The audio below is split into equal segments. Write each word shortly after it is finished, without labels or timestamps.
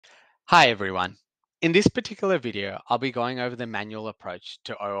Hi everyone. In this particular video, I'll be going over the manual approach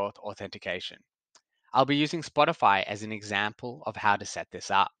to OAuth authentication. I'll be using Spotify as an example of how to set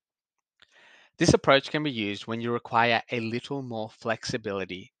this up. This approach can be used when you require a little more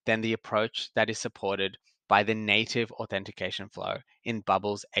flexibility than the approach that is supported by the native authentication flow in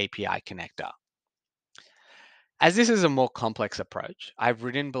Bubble's API connector. As this is a more complex approach, I've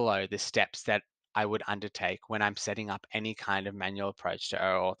written below the steps that I would undertake when I'm setting up any kind of manual approach to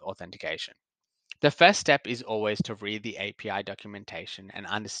OAuth authentication. The first step is always to read the API documentation and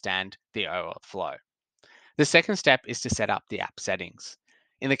understand the OAuth flow. The second step is to set up the app settings.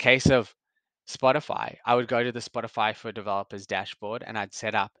 In the case of Spotify, I would go to the Spotify for Developers dashboard and I'd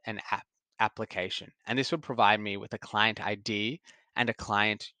set up an app application. And this would provide me with a client ID and a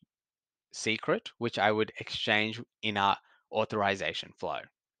client secret, which I would exchange in our authorization flow.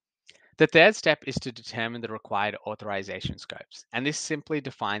 The third step is to determine the required authorization scopes, and this simply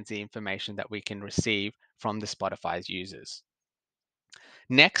defines the information that we can receive from the Spotify's users.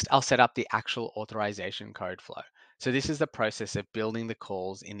 Next, I'll set up the actual authorization code flow. So this is the process of building the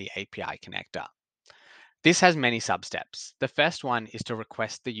calls in the API connector. This has many sub-steps. The first one is to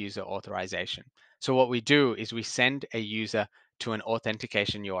request the user authorization. So what we do is we send a user to an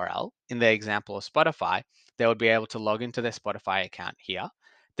authentication URL. In the example of Spotify, they would be able to log into their Spotify account here.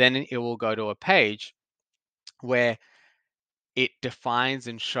 Then it will go to a page where it defines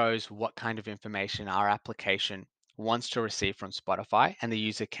and shows what kind of information our application wants to receive from Spotify, and the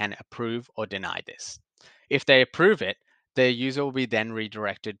user can approve or deny this. If they approve it, the user will be then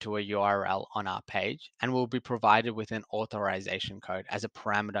redirected to a URL on our page and will be provided with an authorization code as a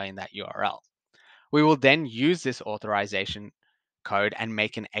parameter in that URL. We will then use this authorization code and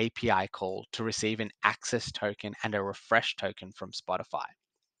make an API call to receive an access token and a refresh token from Spotify.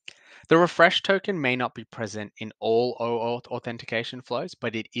 The refresh token may not be present in all OAuth authentication flows,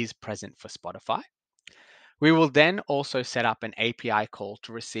 but it is present for Spotify. We will then also set up an API call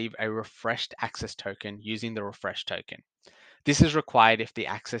to receive a refreshed access token using the refresh token. This is required if the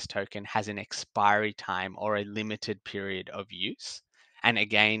access token has an expiry time or a limited period of use. And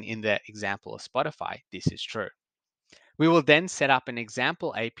again, in the example of Spotify, this is true. We will then set up an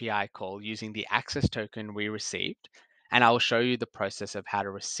example API call using the access token we received, and I will show you the process of how to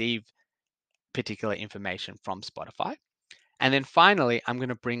receive particular information from Spotify. And then finally, I'm going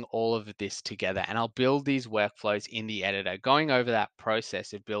to bring all of this together and I'll build these workflows in the editor, going over that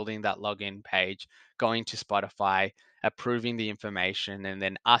process of building that login page, going to Spotify, approving the information, and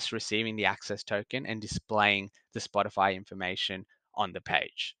then us receiving the access token and displaying the Spotify information on the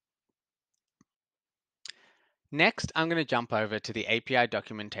page. Next, I'm going to jump over to the API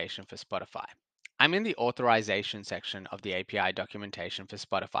documentation for Spotify. I'm in the authorization section of the API documentation for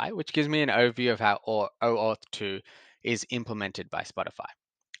Spotify, which gives me an overview of how OAuth 2 is implemented by Spotify.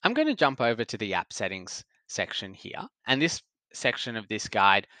 I'm going to jump over to the app settings section here, and this section of this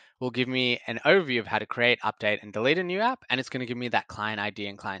guide will give me an overview of how to create, update, and delete a new app, and it's going to give me that client ID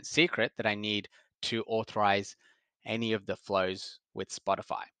and client secret that I need to authorize any of the flows with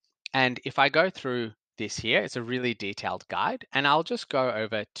Spotify. And if I go through this here, it's a really detailed guide, and I'll just go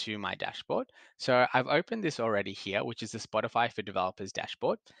over to my dashboard. So I've opened this already here, which is the Spotify for Developers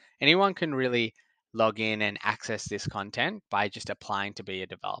dashboard. Anyone can really log in and access this content by just applying to be a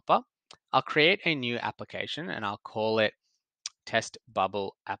developer. I'll create a new application and I'll call it test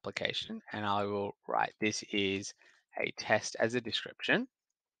bubble application, and I will write this is a test as a description.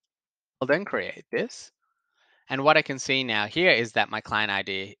 I'll then create this. And what I can see now here is that my client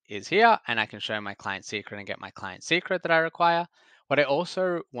ID is here, and I can show my client secret and get my client secret that I require. What I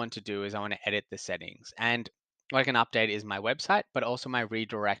also want to do is I want to edit the settings. And what I can update is my website, but also my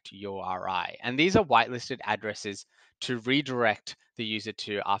redirect URI. And these are whitelisted addresses to redirect the user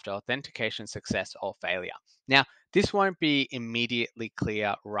to after authentication success or failure. Now, this won't be immediately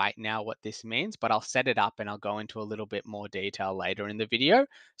clear right now what this means, but I'll set it up and I'll go into a little bit more detail later in the video.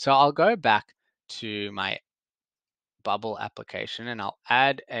 So I'll go back to my bubble application and I'll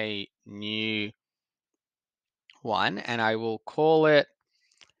add a new one and I will call it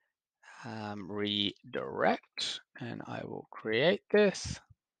redirect, and I will create this.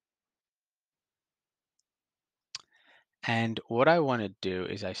 And what I want to do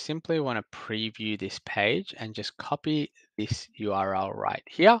is I simply want to preview this page and just copy this URL right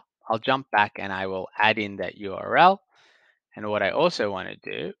here. I'll jump back and I will add in that URL. And what I also want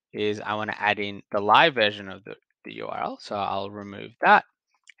to do is I want to add in the live version of the URL. So I'll remove that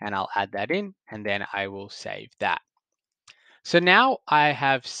and I'll add that in, and then I will save that. So now I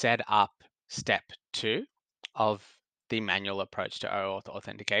have set up step 2 of the manual approach to OAuth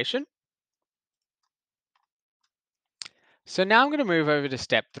authentication. So now I'm going to move over to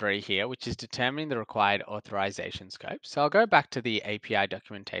step 3 here, which is determining the required authorization scope. So I'll go back to the API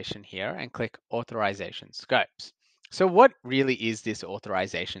documentation here and click authorization scopes. So what really is this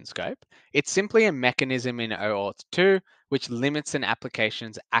authorization scope? It's simply a mechanism in OAuth 2 which limits an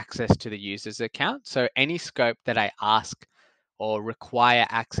application's access to the user's account. So any scope that I ask or require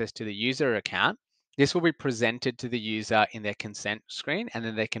access to the user account, this will be presented to the user in their consent screen, and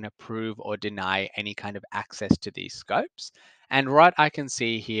then they can approve or deny any kind of access to these scopes. And what I can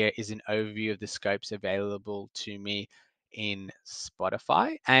see here is an overview of the scopes available to me in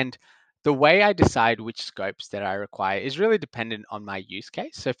Spotify. And the way I decide which scopes that I require is really dependent on my use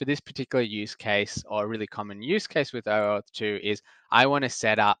case. So for this particular use case, or a really common use case with OAuth 2, is I want to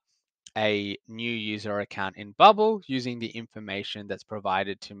set up a new user account in Bubble using the information that's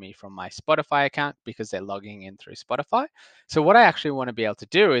provided to me from my Spotify account because they're logging in through Spotify. So what I actually want to be able to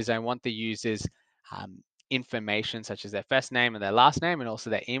do is I want the user's information such as their first name and their last name and also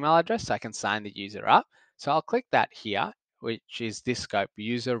their email address so I can sign the user up. So I'll click that here, which is this scope,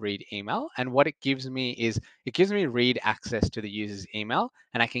 user read email. And what it gives me is it gives me read access to the user's email,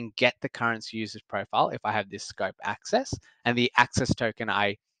 and I can get the current user's profile if I have this scope access. And the access token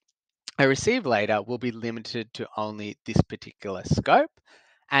I receive later will be limited to only this particular scope.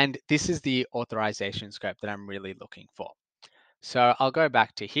 And this is the authorization scope that I'm really looking for. So I'll go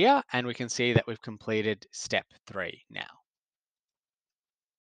back to here and we can see that we've completed step 3 now.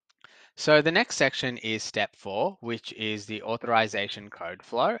 So the next section is step 4, which is the authorization code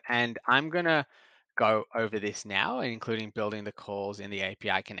flow. And I'm going to go over this now, including building the calls in the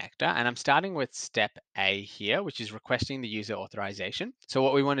API connector. And I'm starting with step A here, which is requesting the user authorization. So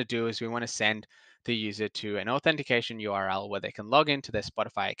what we want to do is we want to send the user to an authentication URL where they can log into their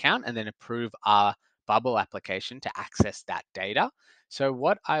Spotify account and then approve our Bubble application to access that data. So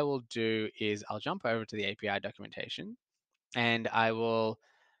what I will do is I'll jump over to the API documentation and I will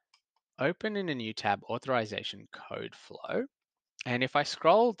open in a new tab, authorization code flow. And if I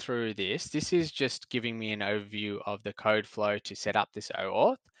scroll through this, this is just giving me an overview of the code flow to set up this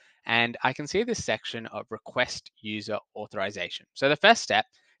OAuth. And I can see this section of request user authorization. So the first step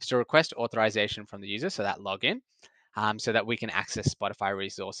is to request authorization from the user, so that login, so that we can access Spotify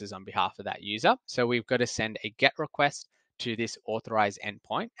resources on behalf of that user. So we've got to send a GET request to this authorized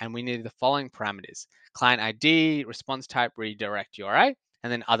endpoint, and we need the following parameters: client ID, response type, redirect URI,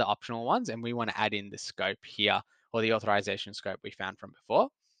 and then other optional ones. And we want to add in the scope here, or the authorization scope we found from before.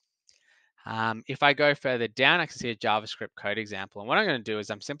 If I go further down, I can see a JavaScript code example. And what I'm going to do is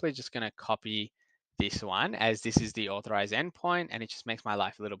I'm simply just going to copy this one, as this is the authorized endpoint, and it just makes my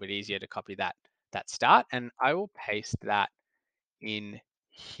life a little bit easier to copy that start. And I will paste that in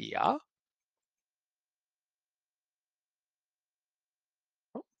here.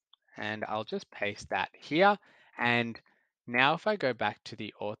 And I'll just paste that here. And now if I go back to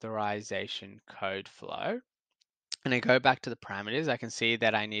the authorization code flow, and I go back to the parameters, I can see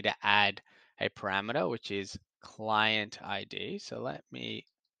that I need to add a parameter, which is client ID. So let me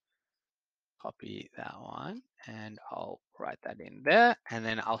copy that one and I'll write that in there. And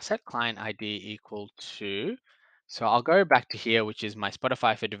then I'll set client ID equal to, so I'll go back to here, which is my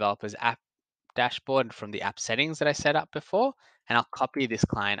Spotify for Developers app dashboard from the app settings that I set up before. And I'll copy this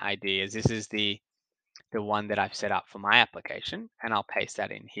client ID, as this is the one that I've set up for my application, and I'll paste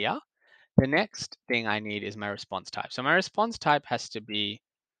that in here. The next thing I need is my response type. So my response type has to be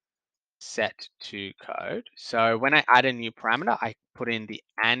set to code. So when I add a new parameter, I put in the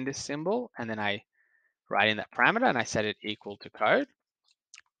and symbol, and then I write in that parameter and I set it equal to code.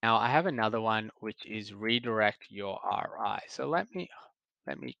 Now I have another one which is redirect your RI. So let me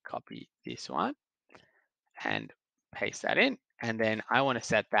copy this one and paste that in. And then I want to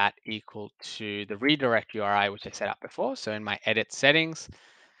set that equal to the redirect URI, which I set up before. So in my edit settings,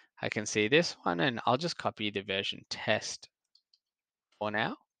 I can see this one, and I'll just copy the version test for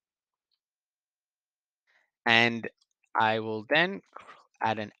now. And I will then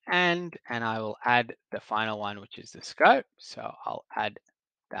add an and I will add the final one, which is the scope. So I'll add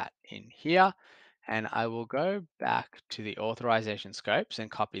that in here. And I will go back to the authorization scopes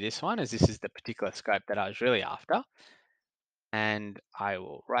and copy this one, as this is the particular scope that I was really after. And I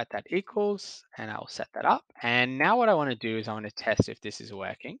will write that equals, and I'll set that up. And now what I want to do is I want to test if this is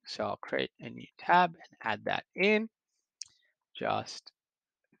working. So I'll create a new tab and add that in just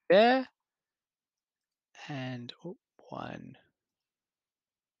there. And one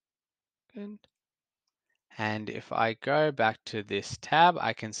second. And if I go back to this tab,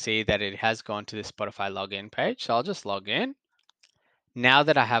 I can see that it has gone to the Spotify login page. So I'll just log in. Now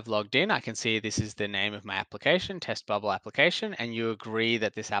that I have logged in, I can see this is the name of my application, Test Bubble application, and you agree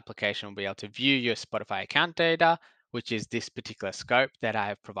that this application will be able to view your Spotify account data which is this particular scope that I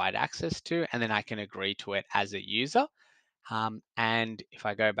have provided access to, and then I can agree to it as a user. And if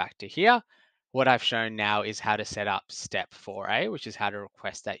I go back to here, what I've shown now is how to set up step 4A, which is how to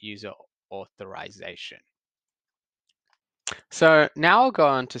request that user authorization. So now I'll go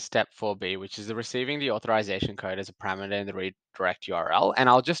on to step 4B, which is the receiving the authorization code as a parameter in the redirect URL. And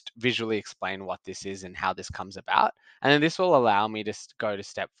I'll just visually explain what this is and how this comes about. And then this will allow me to go to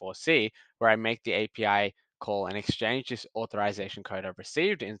step 4C, where I make the API call and exchange this authorization code I've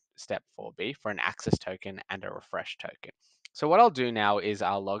received in step 4B for an access token and a refresh token. So what I'll do now is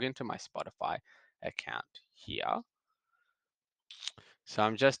I'll log into my Spotify account here. So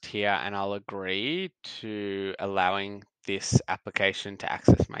I'm just here and I'll agree to allowing this application to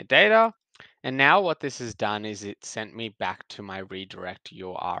access my data. And now what this has done is it sent me back to my redirect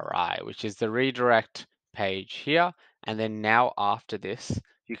URI, which is the redirect page here. And then now after this,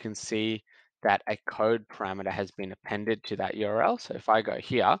 you can see that a code parameter has been appended to that URL. So if I go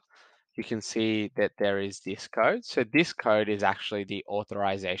here, you can see that there is this code. So this code is actually the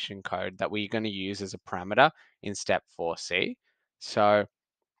authorization code that we're going to use as a parameter in step 4C. So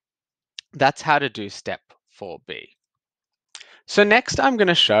that's how to do step 4B. So next I'm going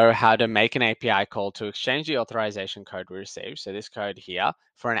to show how to make an API call to exchange the authorization code we received, so this code here,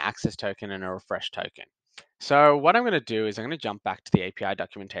 for an access token and a refresh token. So what I'm going to do is I'm going to jump back to the API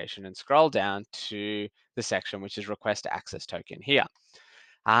documentation and scroll down to the section which is request access token here.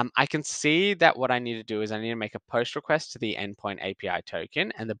 I can see that what I need to do is I need to make a post request to the endpoint API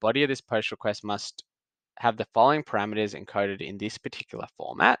token, and the body of this post request must have the following parameters encoded in this particular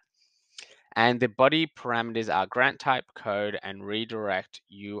format. And the body parameters are grant type, code, and redirect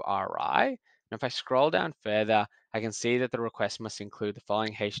URI. And if I scroll down further, I can see that the request must include the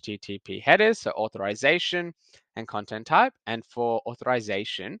following HTTP headers, so authorization and content type. And for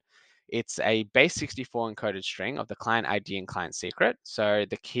authorization, it's a base64 encoded string of the client ID and client secret. So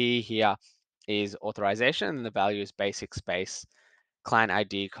the key here is authorization, and the value is basic space client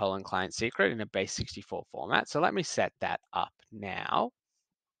ID colon client secret in a base64 format. So let me set that up now.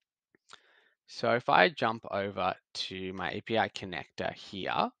 So if I jump over to my API connector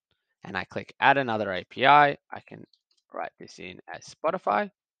here and I click add another API, I can write this in as Spotify.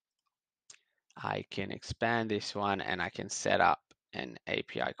 I can expand this one and I can set up an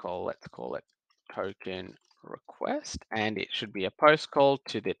API call. Let's call it token request, and it should be a post call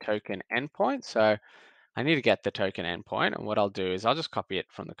to the token endpoint. So I need to get the token endpoint, and what I'll do is I'll just copy it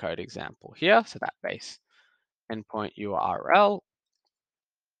from the code example here. So that base endpoint URL.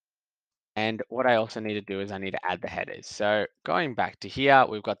 And what I also need to do is I need to add the headers. So going back to here,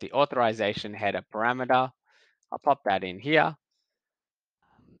 we've got the authorization header parameter. I'll pop that in here.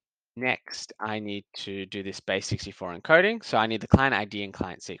 Next, I need to do this base64 encoding. So I need the client ID and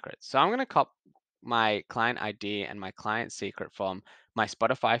client secret. So I'm going to copy my client ID and my client secret from my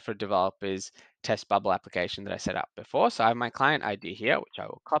Spotify for Developers test bubble application that I set up before. So I have my client ID here, which I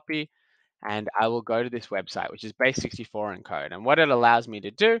will copy, and I will go to this website, which is base64 encode. And what it allows me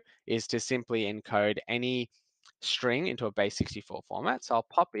to do is to simply encode any string into a base64 format. So I'll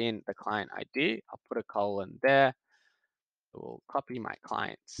pop in the client ID, I'll put a colon there, I will copy my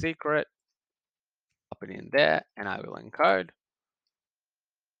client secret, pop it in there, and I will encode.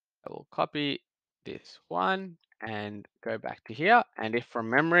 I will copy this one and go back to here. And if from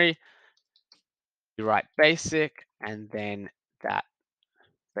memory, you write basic and then that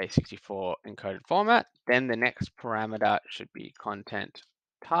base64 encoded format, then the next parameter should be content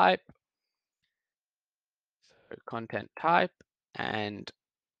type. So content type, and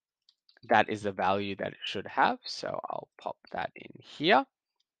that is the value that it should have. So I'll pop that in here.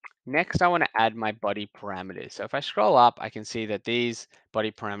 Next, I want to add my body parameters. So if I scroll up, I can see that these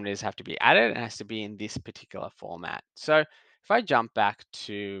body parameters have to be added and it has to be in this particular format. So if I jump back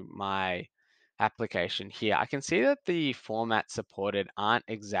to my application here, I can see that the formats supported aren't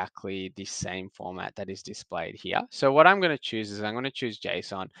exactly the same format that is displayed here. So what I'm going to choose is I'm going to choose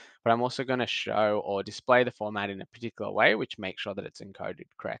JSON, but I'm also going to show or display the format in a particular way, which makes sure that it's encoded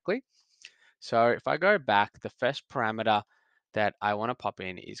correctly. So if I go back, the first parameter that I want to pop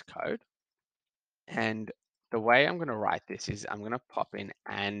in is code. And the way I'm going to write this is I'm going to pop in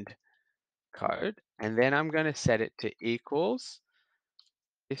and code, and then I'm going to set it to equals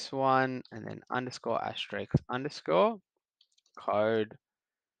this one, and then underscore asterisk underscore code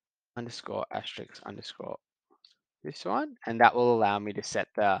underscore asterisk underscore this one. And that will allow me to set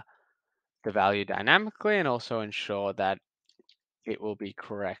the value dynamically and also ensure that it will be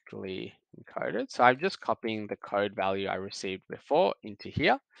correctly encoded. So I'm just copying the code value I received before into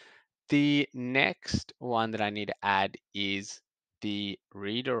here. The next one that I need to add is the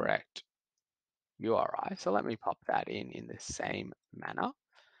redirect URI. So let me pop that in the same manner.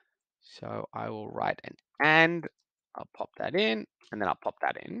 So I will write an and, I'll pop that in, and then I'll pop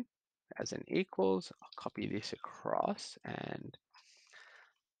that in as an equals. I'll copy this across and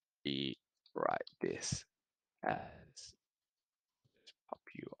rewrite this as pop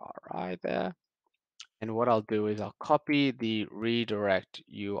URI there. And what I'll do is I'll copy the redirect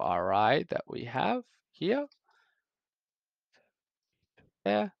URI that we have here,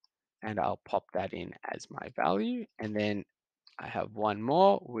 there, and I'll pop that in as my value. And then I have one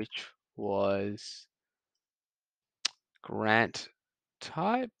more, which was grant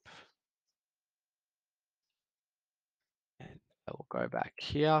type. And I will go back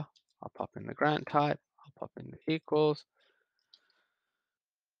here. I'll pop in the grant type. I'll pop in the equals.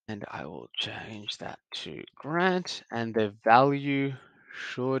 And I will change that to grant. And the value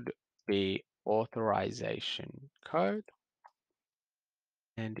should be authorization code.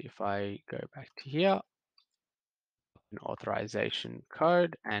 And if I go back to here, an authorization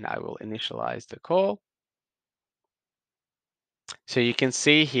code, and I will initialize the call. So you can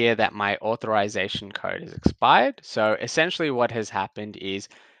see here that my authorization code is expired. So essentially what has happened is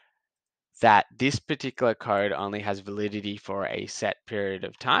that this particular code only has validity for a set period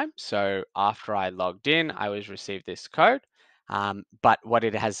of time. So after I logged in, I was received this code. But what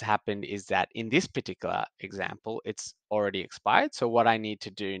it has happened is that in this particular example, it's already expired. So what I need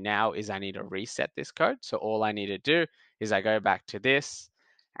to do now is I need to reset this code. So all I need to do is I go back to this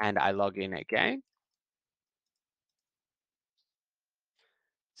and I log in again.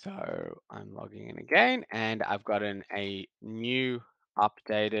 So I'm logging in again and I've gotten a new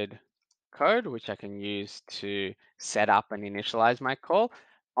updated code, which I can use to set up and initialize my call.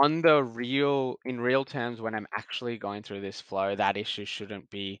 In real terms, when I'm actually going through this flow, that issue shouldn't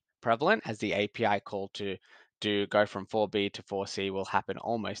be prevalent as the API call to go from 4B to 4C will happen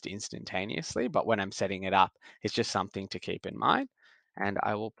almost instantaneously. But when I'm setting it up, it's just something to keep in mind. And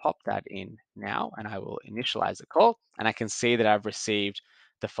I will pop that in now and I will initialize the call. And I can see that I've received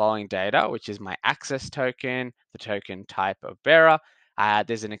the following data, which is my access token, the token type of bearer.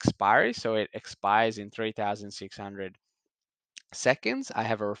 There's an expiry, so it expires in 3,600 seconds. I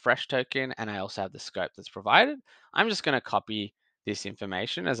have a refresh token and I also have the scope that's provided. I'm just going to copy this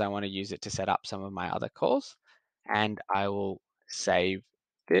information as I want to use it to set up some of my other calls. And I will save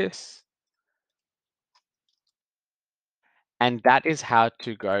this. And that is how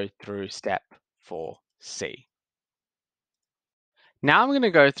to go through step 4C. Now I'm going to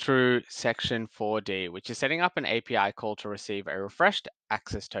go through section 4D, which is setting up an API call to receive a refreshed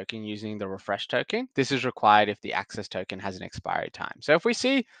access token using the refresh token. This is required if the access token has an expiry time. So if we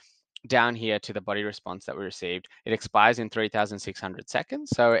see down here to the body response that we received, it expires in 3,600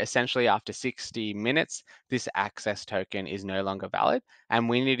 seconds. So essentially after 60 minutes, this access token is no longer valid. And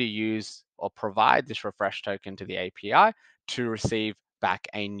we need to use or provide this refresh token to the API to receive back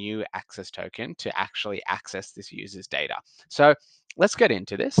a new access token to actually access this user's data. So let's get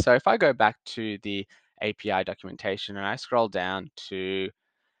into this. So if I go back to the API documentation and I scroll down to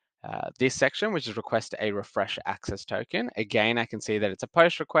this section, which is request a refresh access token. Again, I can see that it's a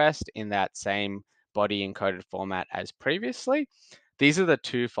post request in that same body encoded format as previously. These are the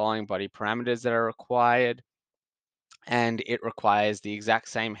two following body parameters that are required, and it requires the exact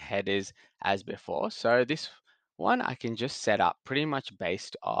same headers as before. So this one I can just set up pretty much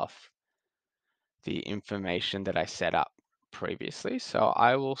based off the information that I set up previously. So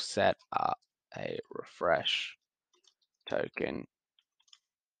I will set up a refresh token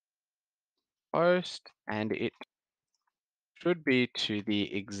post, and it should be to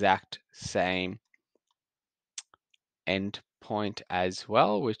the exact same endpoint as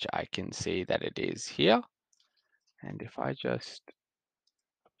well, which I can see that it is here. And if I just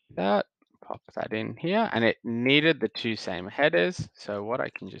that, pop that in here, and it needed the two same headers. So what I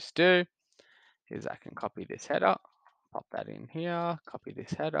can just do is I can copy this header, pop that in here, copy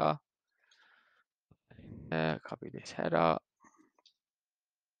this header, copy this header.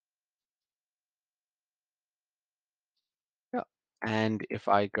 Yeah. And if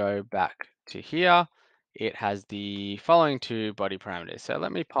I go back to here, it has the following two body parameters. So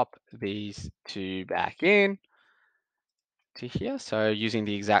let me pop these two back in to here. So using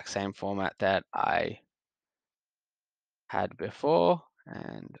the exact same format that I had before.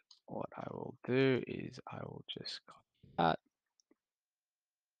 And what I will do is I will just copy that.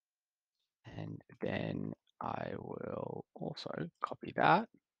 And then I will also copy that.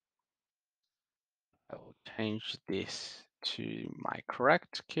 I will change this to my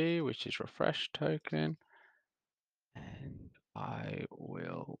correct key, which is refresh token. And I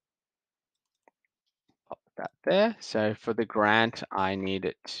will pop that there. So for the grant, I need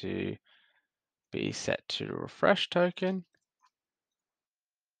it to be set to the refresh token.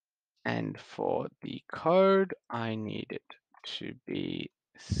 And for the code, I need it to be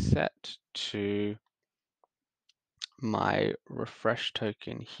set to my refresh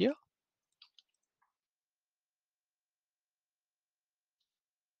token here.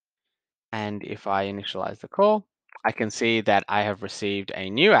 And if I initialize the call, I can see that I have received a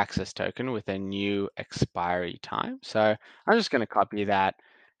new access token with a new expiry time. So I'm just going to copy that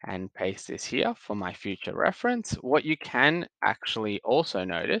and paste this here for my future reference. What you can actually also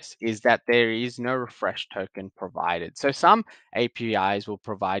notice is that there is no refresh token provided. So some APIs will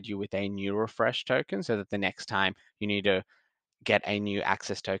provide you with a new refresh token so that the next time you need to get a new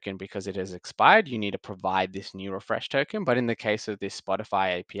access token because it has expired, you need to provide this new refresh token. But in the case of this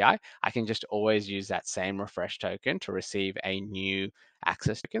Spotify API, I can just always use that same refresh token to receive a new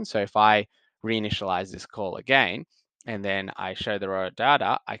access token. So if I reinitialize this call again, and then I show the raw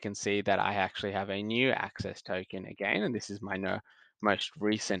data, I can see that I actually have a new access token again. And this is my most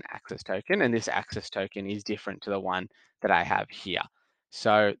recent access token. And this access token is different to the one that I have here.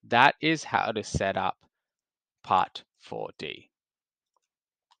 So that is how to set up part 4D.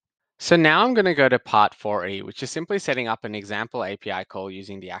 So now I'm going to go to part 4E, which is simply setting up an example API call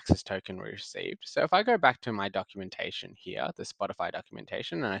using the access token we received. So if I go back to my documentation here, the Spotify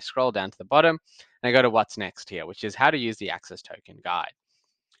documentation, and I scroll down to the bottom, and I go to what's next here, which is how to use the access token guide.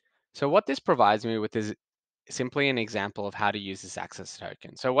 So what this provides me with is simply an example of how to use this access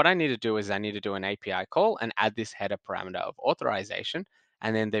token. So what I need to do is I need to do an API call and add this header parameter of authorization,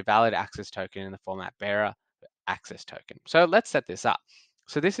 and then the valid access token in the format bearer access token. So let's set this up.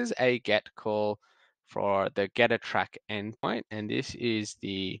 So this is a get call for the get a track endpoint, and this is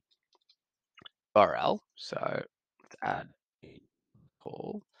the URL. So let's add a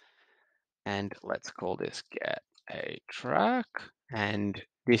call, and let's call this get a track, and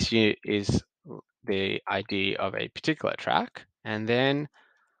this is the ID of a particular track, and then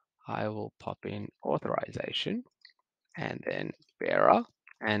I will pop in authorization and then bearer,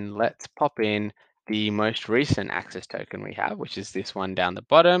 and let's pop in the most recent access token we have, which is this one down the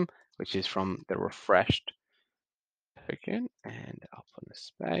bottom, which is from the refreshed token, and I'll put in a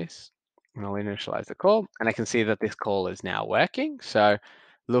space and I'll initialize the call, and I can see that this call is now working. So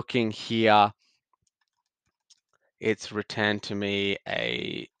looking here, it's returned to me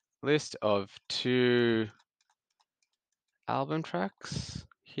a list of 2 album tracks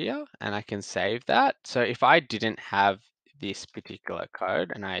here, and I can save that. So if I didn't have this particular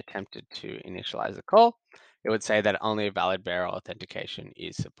code and I attempted to initialize the call, it would say that only a valid bearer authentication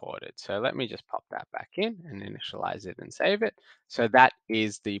is supported. So let me just pop that back in and initialize it and save it. So that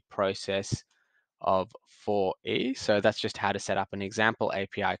is the process of 4E. So that's just how to set up an example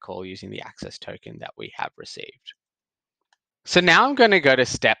API call using the access token that we have received. So now I'm going to go to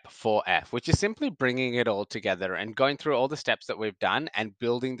step 4F, which is simply bringing it all together and going through all the steps that we've done and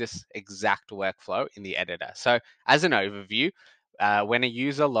building this exact workflow in the editor. So as an overview, when a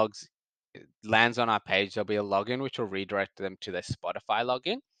user lands on our page, there'll be a login which will redirect them to their Spotify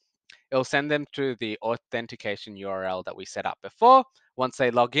login. It'll send them to the authentication URL that we set up before. Once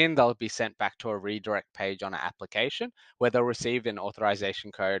they log in, they'll be sent back to a redirect page on our application where they'll receive an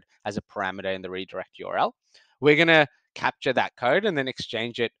authorization code as a parameter in the redirect URL. We're going to capture that code and then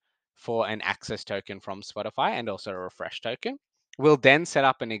exchange it for an access token from Spotify and also a refresh token. We'll then set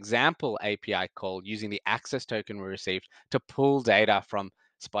up an example API call using the access token we received to pull data from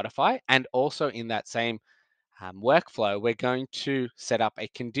Spotify. And also in that same workflow, we're going to set up a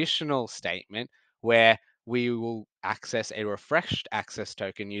conditional statement where we will access a refreshed access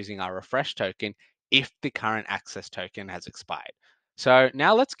token using our refresh token if the current access token has expired. So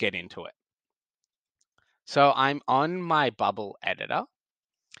now let's get into it. So I'm on my bubble editor,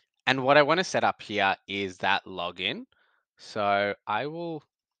 and what I want to set up here is that login. So I will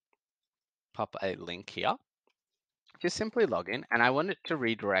pop a link here. Just simply log in, and I want it to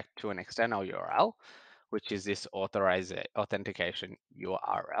redirect to an external URL, which is this authentication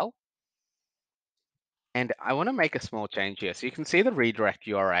URL. And I want to make a small change here. So you can see the redirect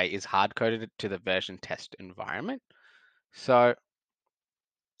URA is hard-coded to the version test environment. So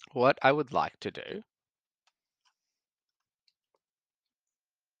what I would like to do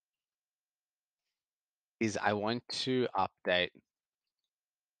is I want to update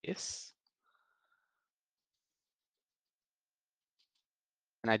this.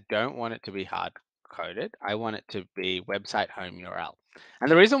 And I don't want it to be hard-coded. I want it to be website home URL.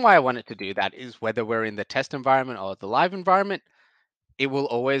 And the reason why I want it to do that is whether we're in the test environment or the live environment, it will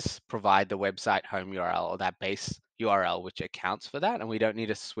always provide the website home URL or that base URL which accounts for that, and we don't need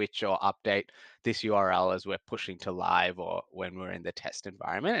to switch or update this URL as we're pushing to live or when we're in the test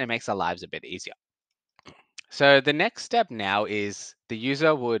environment. It makes our lives a bit easier. So the next step now is the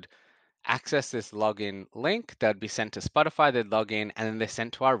user would access this login link. They'd be sent to Spotify, they'd log in, and then they're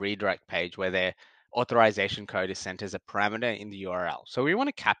sent to our redirect page where their authorization code is sent as a parameter in the URL. So we want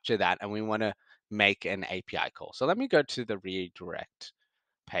to capture that and we want to make an API call. So let me go to the redirect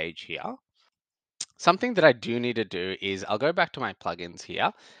page here. Something that I do need to do is I'll go back to my plugins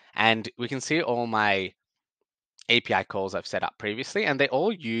here, and we can see all my API calls I've set up previously, and they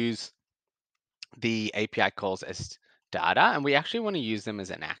all use the API calls as data, and we actually want to use them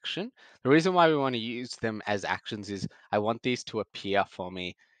as an action. The reason why we want to use them as actions is I want these to appear for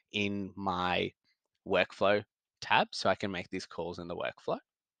me in my workflow tab so I can make these calls in the workflow.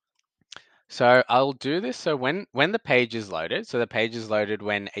 So I'll do this. So when the page is loaded, so the page is loaded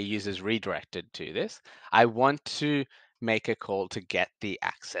when a user is redirected to this, I want to make a call to get the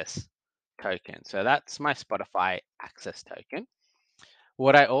access token. So that's my Spotify access token.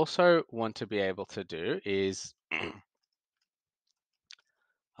 What I also want to be able to do is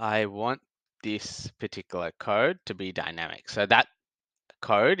I want this particular code to be dynamic. So that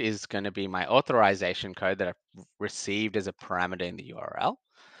code is going to be my authorization code that I've received as a parameter in the URL.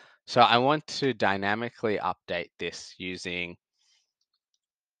 So I want to dynamically update this using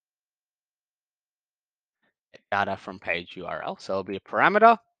data from page URL. So it'll be a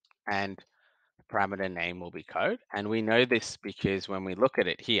parameter and the parameter name will be code. And we know this because when we look at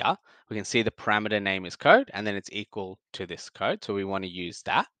it here, we can see the parameter name is code and then it's equal to this code. So we want to use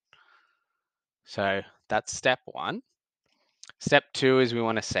that. So that's step one. Step two is we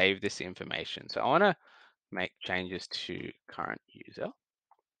want to save this information. So I want to make changes to current user.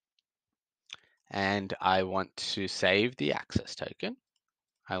 And I want to save the access token.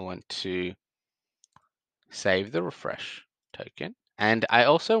 I want to save the refresh token. And I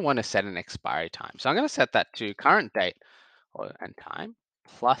also want to set an expiry time. So I'm going to set that to current date and time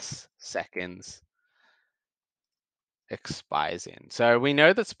plus seconds expires in. So we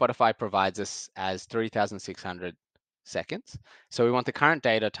know that Spotify provides us as 3,600 seconds. So we want the current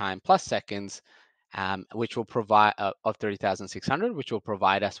data time plus seconds, which will provide of 3,600, which will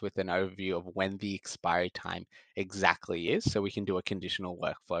provide us with an overview of when the expiry time exactly is. So we can do a conditional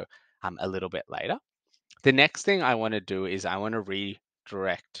workflow a little bit later. The next thing I want to do is I want to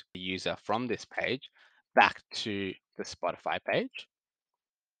redirect the user from this page back to the Spotify page.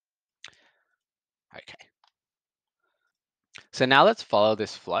 Okay. So now let's follow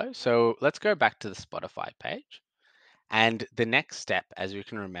this flow. So let's go back to the Spotify page. And the next step, as we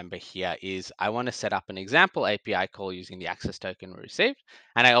can remember here, is I want to set up an example API call using the access token we received.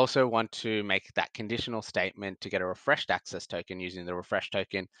 And I also want to make that conditional statement to get a refreshed access token using the refresh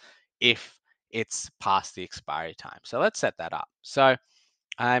token if it's past the expiry time. So let's set that up. So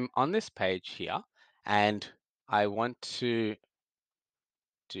I'm on this page here and I want to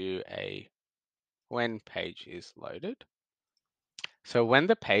do a when page is loaded. So when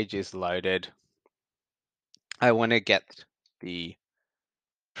the page is loaded, I want to get the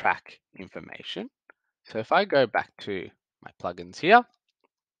track information. So if I go back to my plugins here,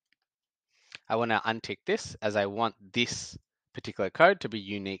 I want to untick this as I want this particular code to be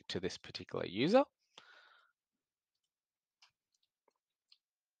unique to this particular user.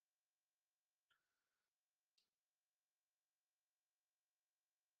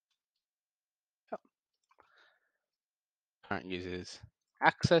 Current user's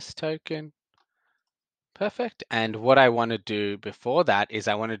access token. Perfect. And what I want to do before that is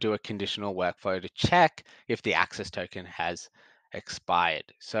I want to do a conditional workflow to check if the access token has expired.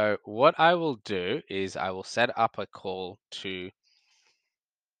 So what I will do is I will set up a call to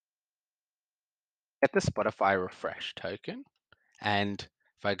get the Spotify refresh token. And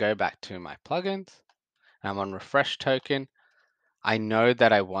if I go back to my plugins, I'm on refresh token, I know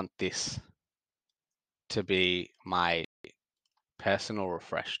that I want this to be my personal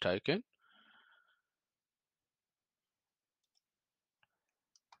refresh token.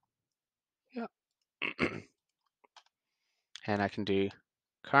 Yeah. And I can do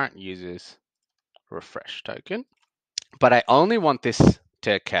current users refresh token. But I only want this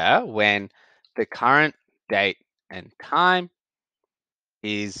to occur when the current date and time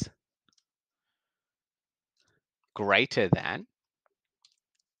is greater than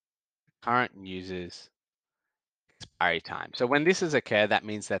current user's expiry time. So when this has occurred, that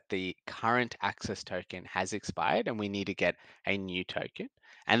means that the current access token has expired and we need to get a new token.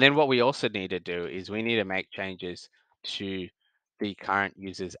 And then what we also need to do is we need to make changes to the current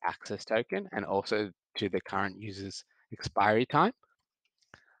user's access token and also to the current user's expiry time.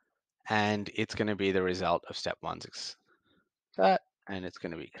 and it's going to be the result of step one's set, and it's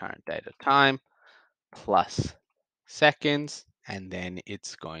going to be current date of time plus seconds, and then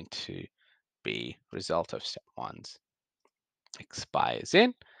it's going to be result of step one's expires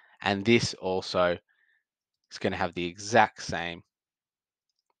in, and this also is going to have the exact same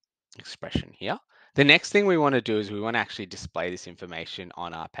expression here. The next thing we want to do is we want to actually display this information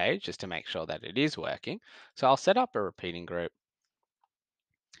on our page just to make sure that it is working. So I'll set up a repeating group.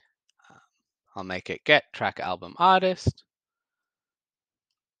 I'll make it get track album artist.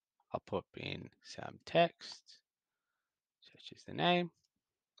 I'll put in some text, such as the name.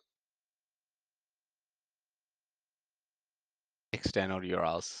 External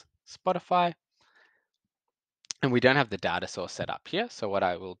URLs Spotify. And we don't have the data source set up here. So what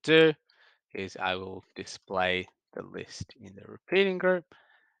I will do is I will display the list in the repeating group,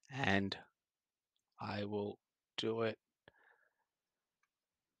 and I will do it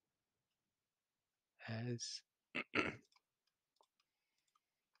as there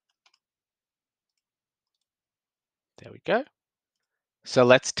we go. So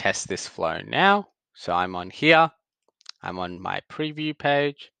let's test this flow now. So I'm on here, I'm on my preview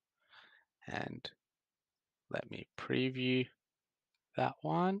page, and let me preview that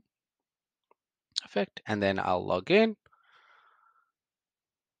one. Perfect. And then I'll log in.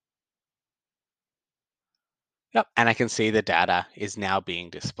 Yep. And I can see the data is now being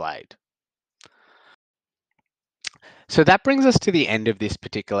displayed. So that brings us to the end of this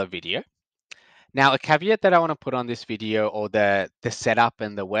particular video. Now, a caveat that I want to put on this video, or the setup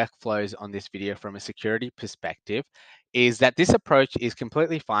and the workflows on this video from a security perspective, is that this approach is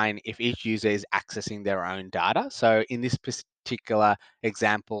completely fine if each user is accessing their own data. So in this particular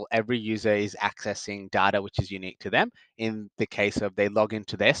example, every user is accessing data which is unique to them. In the case of they log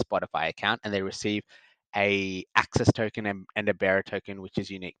into their Spotify account and they receive a access token and a bearer token which is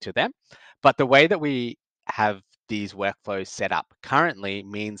unique to them. But the way that we have these workflows set up currently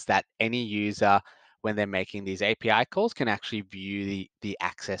means that any user, when they're making these API calls, can actually view the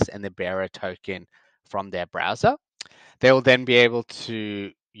access and the bearer token from their browser. They will then be able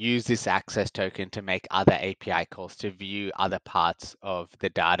to use this access token to make other API calls to view other parts of the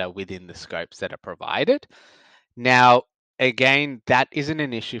data within the scopes that are provided. Now, again, that isn't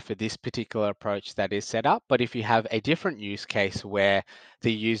an issue for this particular approach that is set up, but if you have a different use case where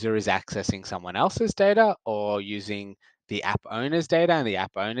the user is accessing someone else's data or using the app owner's data and the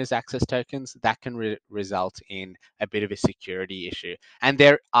app owner's access tokens, that can result in a bit of a security issue. And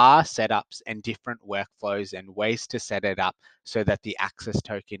there are setups and different workflows and ways to set it up so that the access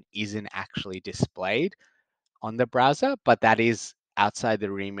token isn't actually displayed on the browser, but that is outside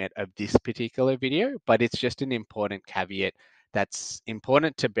the remit of this particular video. But it's just an important caveat that's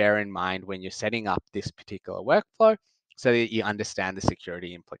important to bear in mind when you're setting up this particular workflow so that you understand the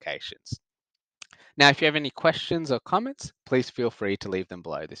security implications. Now, if you have any questions or comments, please feel free to leave them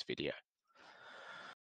below this video.